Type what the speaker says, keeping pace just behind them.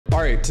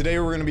right, today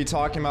we're gonna be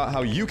talking about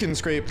how you can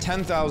scrape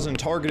 10,000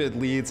 targeted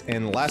leads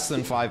in less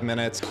than 5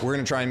 minutes. We're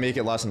gonna try and make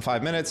it less than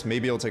 5 minutes.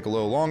 Maybe it'll take a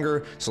little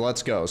longer, so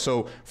let's go.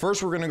 So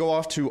first we're gonna go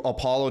off to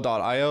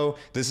apollo.io.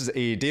 This is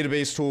a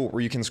database tool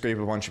where you can scrape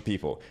a bunch of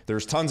people.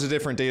 There's tons of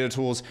different data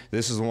tools.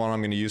 This is the one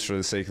I'm gonna use for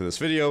the sake of this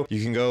video.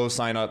 You can go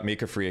sign up,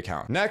 make a free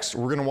account. Next,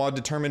 we're gonna wanna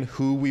determine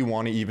who we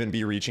wanna even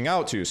be reaching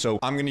out to. So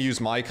I'm gonna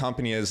use my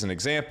company as an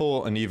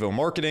example, Anivo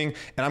Marketing,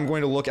 and I'm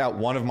going to look at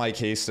one of my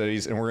case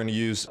studies, and we're gonna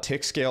use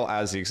TickScale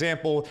as the example.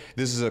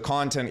 This is a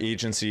content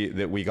agency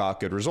that we got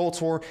good results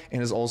for,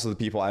 and is also the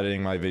people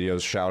editing my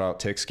videos. Shout out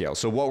TickScale.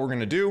 So what we're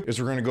gonna do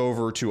is we're gonna go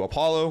over to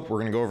Apollo, we're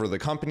gonna go over to the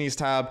companies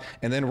tab,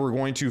 and then we're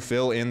going to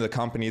fill in the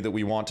company that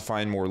we want to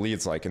find more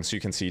leads like. And so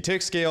you can see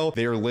TickScale,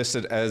 they are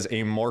listed as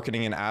a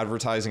marketing and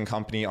advertising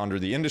company under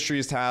the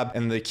industries tab,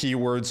 and the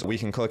keywords we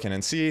can click in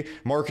and see: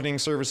 marketing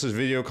services,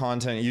 video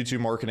content, YouTube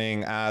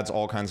marketing, ads,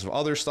 all kinds of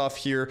other stuff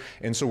here.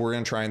 And so we're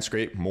gonna try and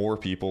scrape more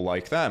people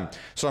like them.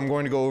 So I'm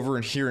going to go over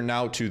in here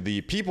now to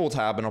the people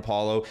tab in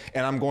Apollo,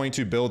 and I'm going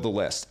to build the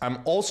list. I'm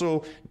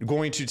also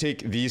going to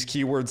take these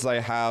keywords that I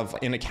have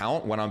in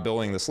account when I'm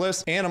building this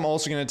list, and I'm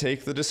also going to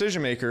take the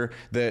decision maker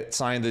that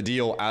signed the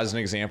deal as an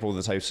example of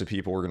the types of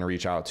people we're going to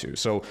reach out to.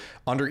 So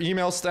under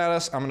email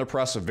status, I'm going to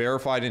press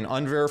verified and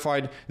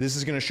unverified. This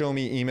is going to show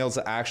me emails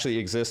that actually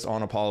exist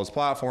on Apollo's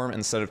platform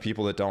instead of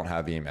people that don't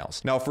have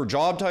emails. Now for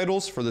job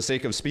titles, for the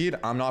sake of speed,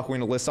 I'm not going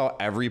to list out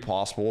every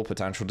possible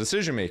potential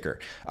decision maker.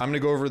 I'm going to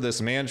go over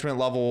this management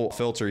level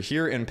filter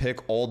here and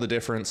pick all the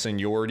different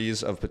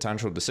seniorities of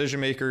potential decision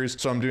makers.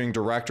 So I'm doing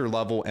director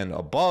level and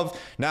above.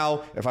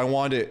 Now, if I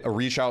wanted to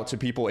reach out to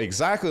people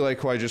exactly like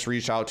who I just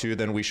reached out to,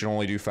 then we should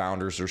only do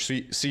founders or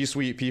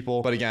C-suite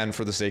people. But again,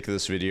 for the sake of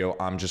this video,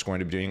 I'm just going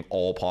to be doing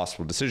all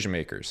possible decision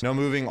makers. Now,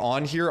 moving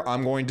on here,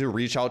 I'm going to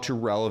reach out to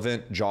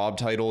relevant job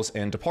titles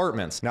and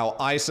departments. Now,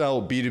 I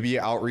sell B2B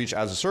outreach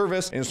as a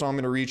service, and so I'm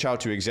going to reach out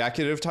to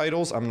executive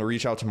titles, I'm going to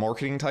reach out to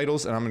marketing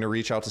titles, and I'm going to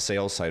reach out to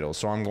sales titles.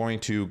 So I'm going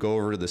to go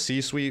over to the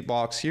C-suite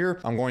box here.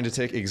 I'm going to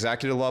take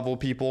executive level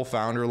people,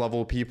 founder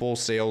level people,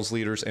 sales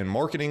leaders, and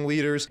marketing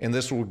leaders, and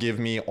this will give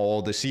me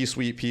all the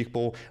C-suite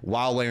people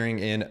while layering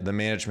in the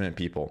management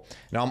people.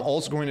 Now I'm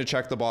also going to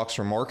check the box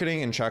for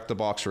marketing and check the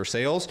box for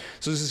sales.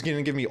 So this is going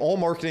to give me all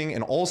marketing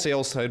and all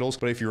sales titles,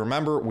 but if you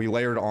remember, we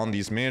layered on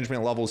these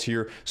management levels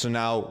here, so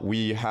now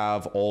we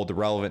have all the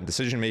relevant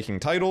decision-making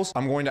titles.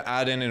 I'm going to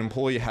add in an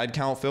employee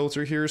headcount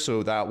filter here,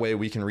 so that way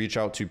we can reach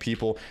out to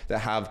people that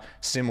have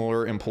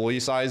similar employee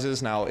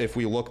sizes. Now if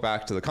we look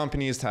back to the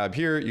companies tab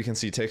here, you can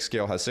see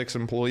TickScale has 6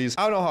 employees.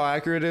 I don't know how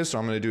accurate it is, so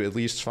I'm going to do at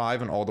least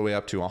 5 and all the way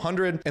up to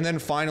 100. And then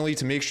finally,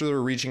 to make sure that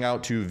we're reaching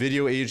out to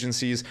video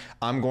agencies,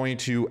 I'm going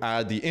to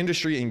add the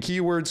industry and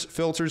keywords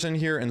filters in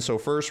here. And so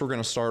first we're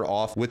going to start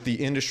off with the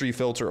industry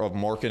filter of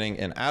marketing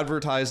and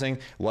advertising,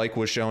 like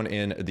was shown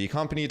in the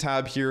company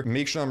tab here.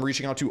 Make sure I'm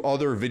reaching out to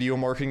other video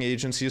marketing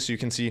agencies. So you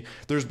can see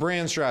there's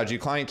brand strategy,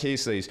 client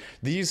case studies.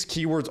 These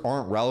keywords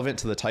aren't relevant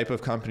to the type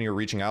of company you're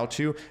reaching out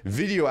to.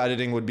 Video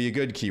editing would be a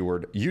good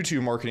keyword.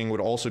 YouTube marketing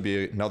would also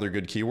be another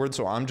good keyword.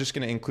 So I'm just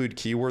going to include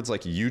keywords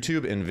like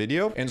YouTube and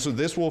video. And so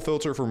this will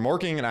filter for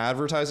marketing and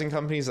advertising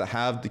companies that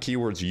have the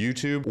keywords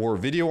YouTube or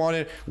video on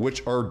it,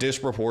 which are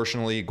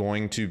disproportionately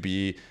going to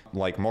be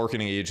like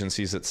marketing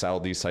agencies that sell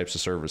these types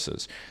of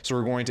services. So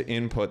we're going to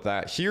input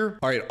that here.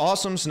 All right,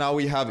 awesome. So now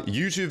we have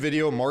YouTube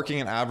video,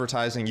 marketing and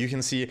advertising. You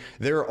can see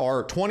there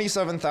are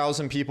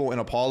 27,000 people in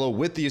Apollo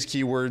with these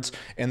keywords,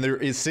 and there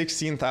is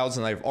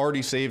 16,000 I've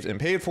already saved and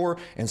paid for.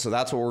 And so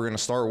that's what we're going to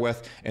start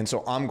with. And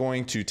so I'm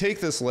going to take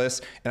this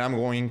list and I'm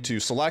going to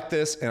select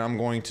this, and I'm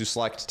going to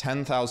select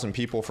 10,000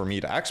 people for me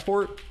to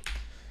export.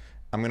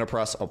 I'm going to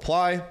press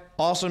apply.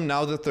 Awesome.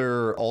 Now that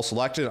they're all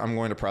selected, I'm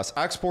going to press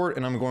export,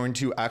 and I'm going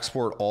to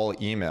export all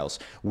emails.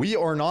 We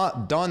are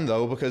not done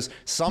though, because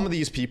some of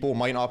these people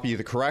might not be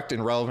the correct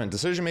and relevant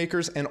decision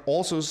makers, and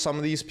also some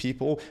of these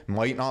people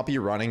might not be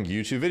running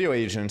YouTube video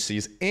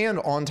agencies. And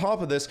on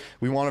top of this,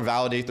 we want to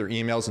validate their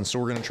emails, and so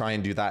we're going to try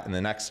and do that in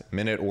the next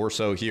minute or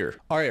so here.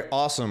 All right,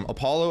 awesome.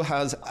 Apollo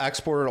has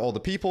exported all the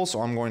people, so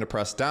I'm going to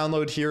press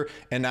download here,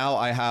 and now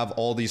I have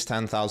all these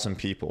 10,000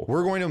 people.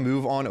 We're going to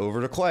move on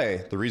over to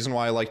Clay. The reason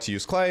why I like to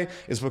use Clay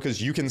is because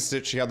you can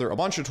stitch together a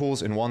bunch of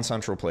tools in one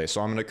central place.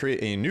 So I'm going to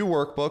create a new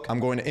workbook. I'm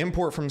going to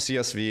import from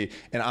CSV,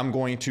 and I'm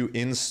going to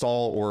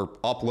install or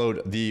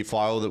upload the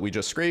file that we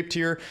just scraped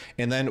here.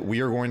 And then we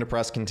are going to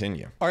press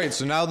continue. All right.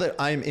 So now that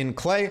I'm in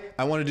Clay,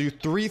 I want to do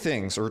 3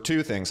 things or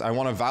 2 things. I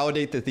want to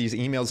validate that these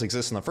emails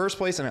exist in the first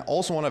place. And I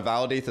also want to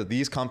validate that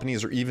these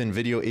companies are even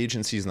video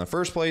agencies in the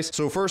first place.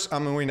 So first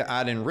I'm going to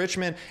add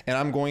enrichment, and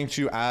I'm going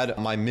to add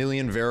my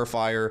million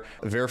verifier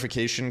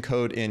verification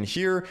code in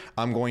here.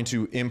 I'm going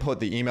to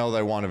input the email that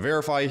I want want to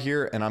verify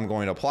here, and I'm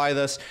going to apply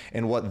this.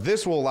 And what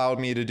this will allow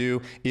me to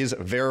do is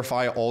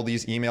verify all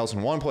these emails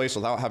in one place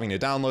without having to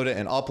download it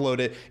and upload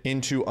it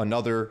into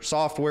another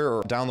software,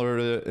 or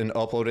download it and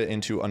upload it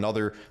into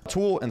another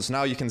tool. And so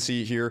now you can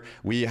see here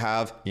we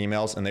have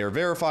emails and they are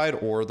verified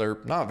or they're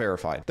not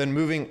verified. Then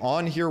moving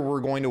on here,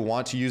 we're going to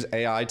want to use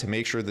AI to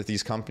make sure that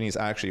these companies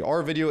actually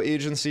are video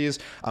agencies.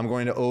 I'm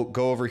going to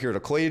go over here to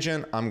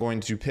Clayagent. I'm going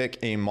to pick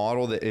a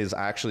model that is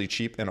actually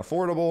cheap and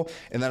affordable,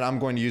 and then I'm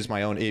going to use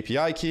my own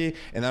API key,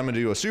 and then I'm going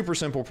to do a super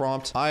simple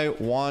prompt. I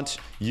want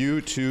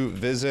you to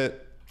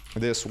visit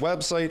this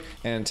website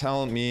and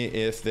tell me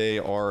if they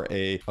are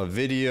a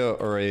video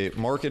or a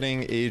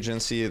marketing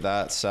agency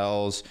that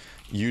sells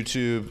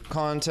YouTube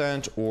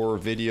content or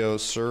video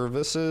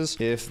services.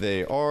 If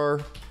they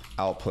are,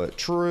 output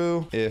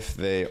true. If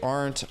they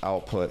aren't,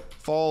 output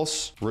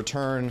false.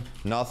 Return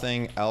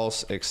nothing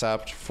else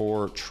except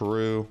for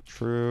true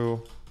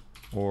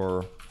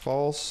or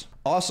false.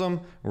 Awesome.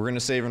 We're going to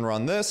save and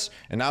run this.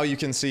 And now you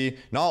can see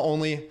not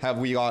only have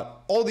we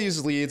got all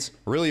these leads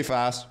really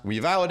fast, we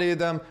validated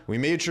them, we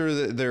made sure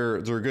that they're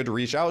good to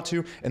reach out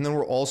to, and then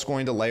we're also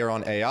going to layer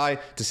on AI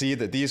to see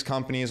that these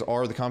companies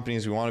are the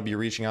companies we want to be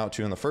reaching out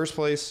to in the first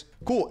place.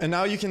 Cool. And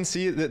now you can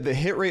see that the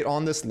hit rate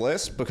on this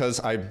list,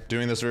 because I'm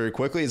doing this very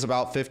quickly, is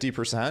about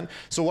 50%.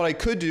 So what I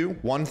could do,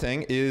 one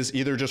thing, is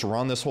either just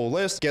run this whole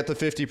list, get the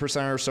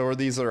 50% or so of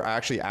these that are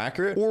actually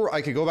accurate, or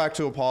I could go back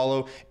to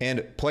Apollo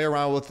and play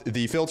around with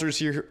the filters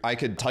here. I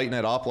could tighten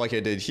it up like I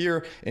did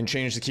here and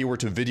change the keyword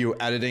to video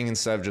editing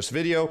instead of just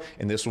video,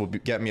 and this will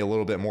get me a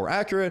little bit more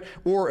accurate.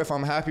 Or if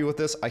I'm happy with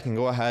this, I can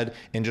go ahead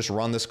and just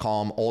run this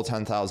column all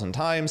 10,000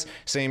 times.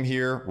 Same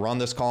here, run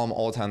this column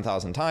all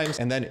 10,000 times,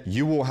 and then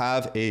you will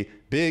have a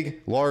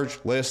big, large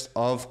list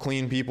of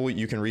clean people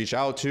you can reach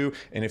out to.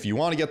 And if you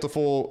want to get the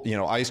full,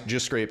 I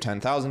just scraped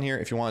 10,000 here.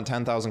 If you want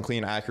 10,000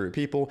 clean, accurate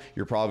people,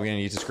 you're probably going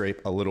to need to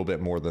scrape a little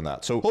bit more than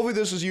that. So hopefully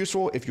this is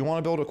useful. If you want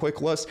to build a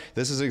quick list,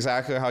 this is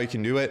exactly how you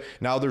can do it.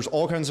 Now there's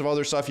all kinds of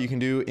other stuff you can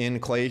do in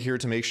Clay here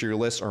to make sure your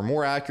lists are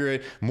more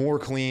accurate, more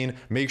clean.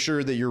 Make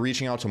sure that you're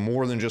reaching out to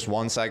more than just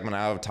one segment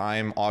out of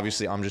time.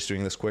 Obviously, I'm just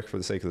doing this quick for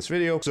the sake of this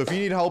video. So if you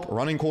need help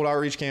running cold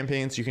outreach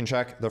campaigns, you can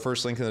check the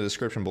first link in the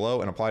description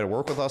below and apply to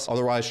work with us.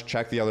 Otherwise,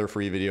 check the other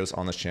free videos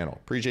on this channel.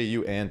 Appreciate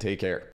you and take care.